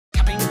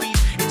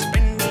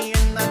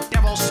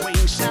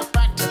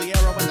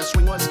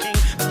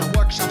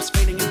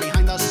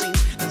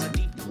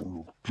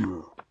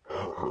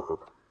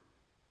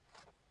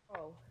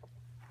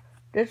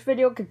This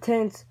video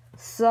contains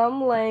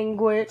some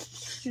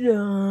language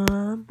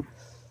and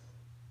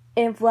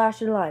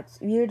flashing lights.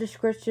 Viewer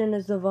discretion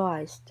is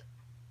advised.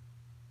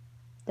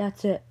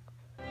 That's it.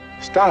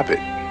 Stop it.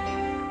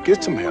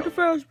 Get some help. The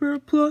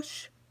Fnaf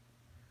Plush.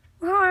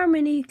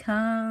 Harmony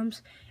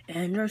comes,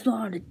 and there's a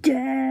lot of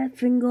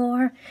death and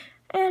gore,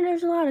 and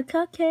there's a lot of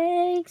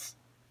cupcakes.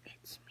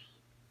 It's me,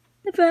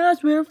 the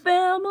Fnaf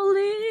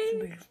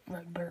family.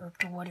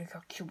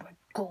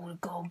 Go,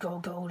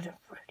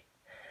 Freddy.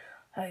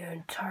 I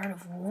am tired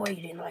of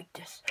waiting like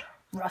this.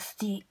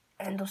 Rusty,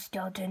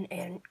 endoskeleton,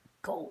 and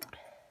gold.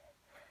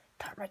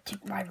 Time I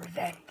take my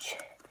revenge.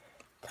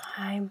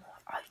 Time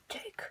I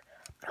take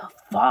the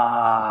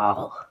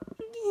fall.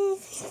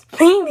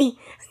 Baby,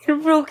 the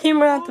real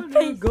came around the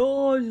face.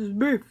 Guys, it's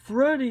me,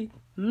 Freddy.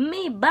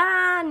 Me,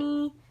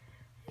 Bonnie.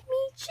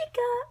 Me,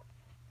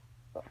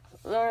 Chica.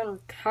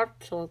 And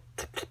Capsule.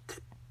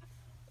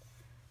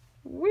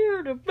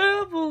 We're the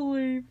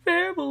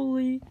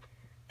family.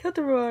 Cut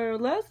to our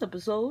last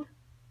episode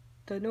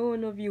that no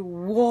one of you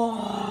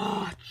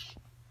watched.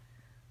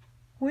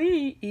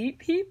 We eat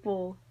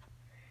people.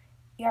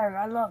 Yarr,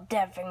 I love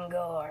death and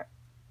gore.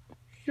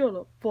 Shut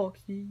up,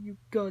 Foxy, you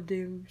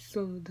goddamn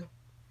son of the...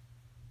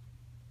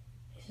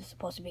 This is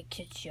supposed to be a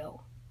kid's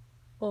show.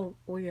 Oh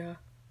yeah.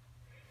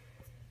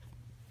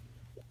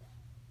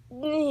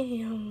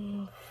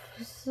 I'm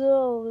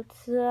so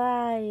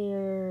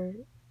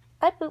tired.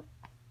 I poop.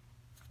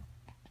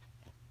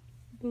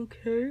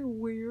 Okay,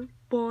 weird.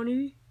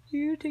 Bonnie, do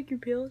you take your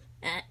pills?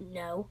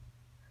 No.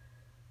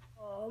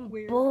 I'm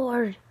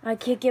bored. I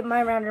can't get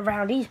my round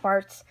around these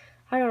parts.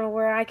 I don't know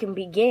where I can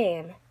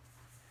begin.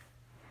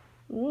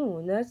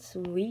 Ooh, that's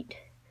sweet.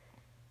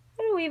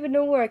 I don't even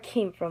know where I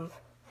came from.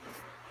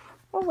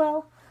 Oh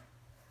well.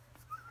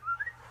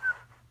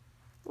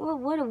 Well,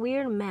 what a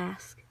weird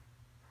mask.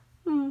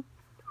 Who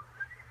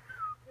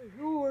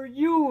are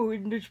you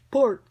in these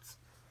parts?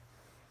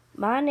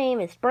 My name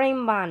is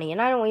Spring Bonnie,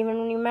 and I don't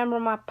even remember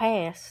my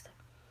past.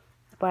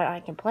 But I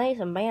can play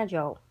some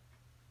banjo.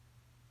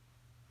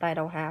 But I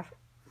don't have.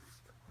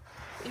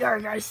 Yeah,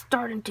 guys,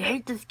 starting to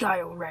hate this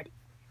guy already.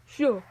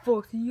 Sure,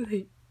 Foxy, you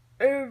hate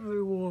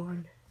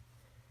everyone.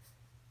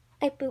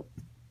 I poop.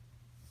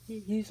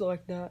 He's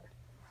like that.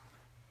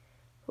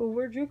 Well,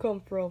 where'd you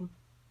come from?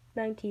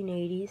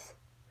 1980s.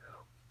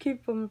 Came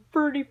from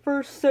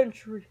 31st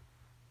century.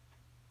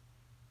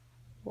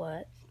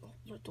 What?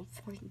 You have to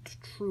find the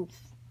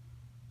truth.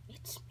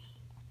 It's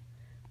me.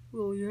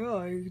 Well,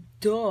 yeah,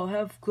 duh,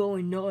 have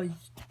glowing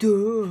eyes,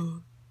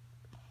 duh.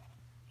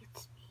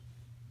 It's me.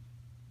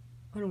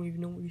 I don't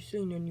even know what you're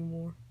saying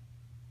anymore.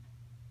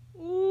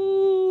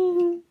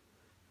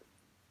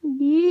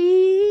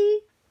 Yeah.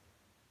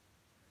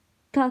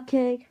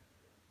 Cupcake.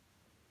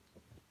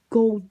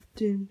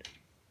 Golden.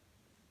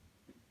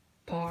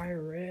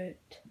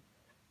 Pirate.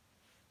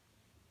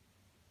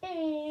 And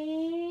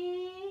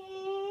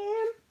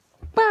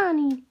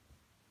Bonnie.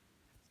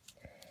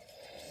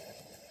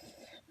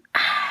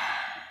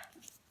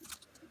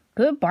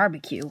 Good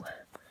barbecue.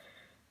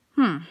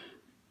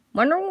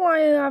 Wonder why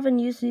I haven't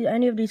used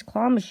any of these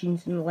claw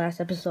machines in the last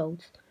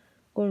episodes.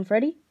 Going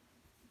Freddy?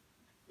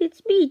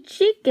 It's me,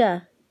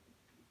 Chica.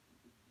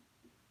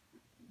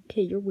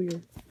 Okay, you're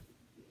weird.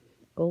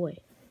 Go away.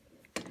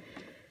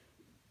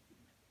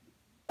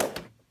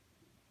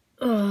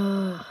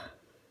 Ugh.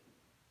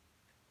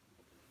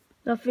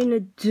 Nothing to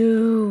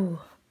do.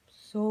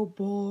 So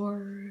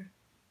bored.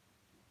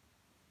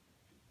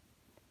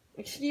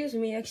 Excuse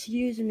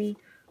me.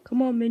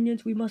 Come on,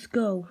 minions, we must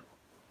go.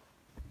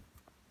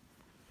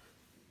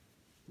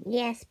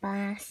 Yes,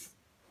 boss.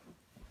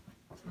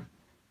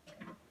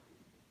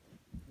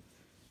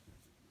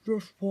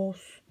 Yes,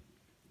 boss.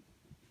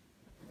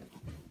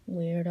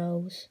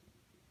 Weirdos.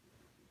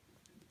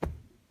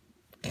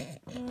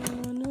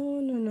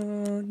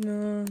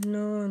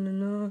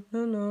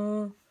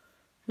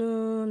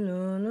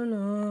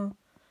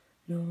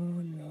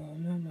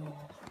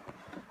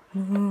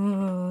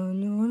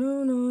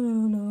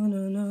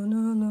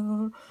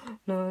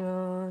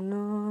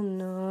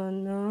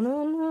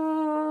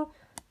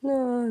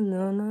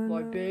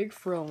 My big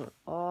throne.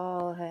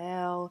 All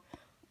hail,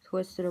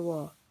 Twisted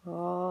Wolf.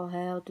 All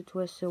hail to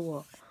Twisted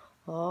Wolf.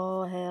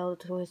 All hail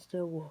to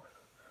Twisted Wolf.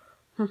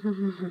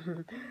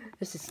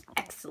 This is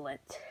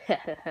excellent.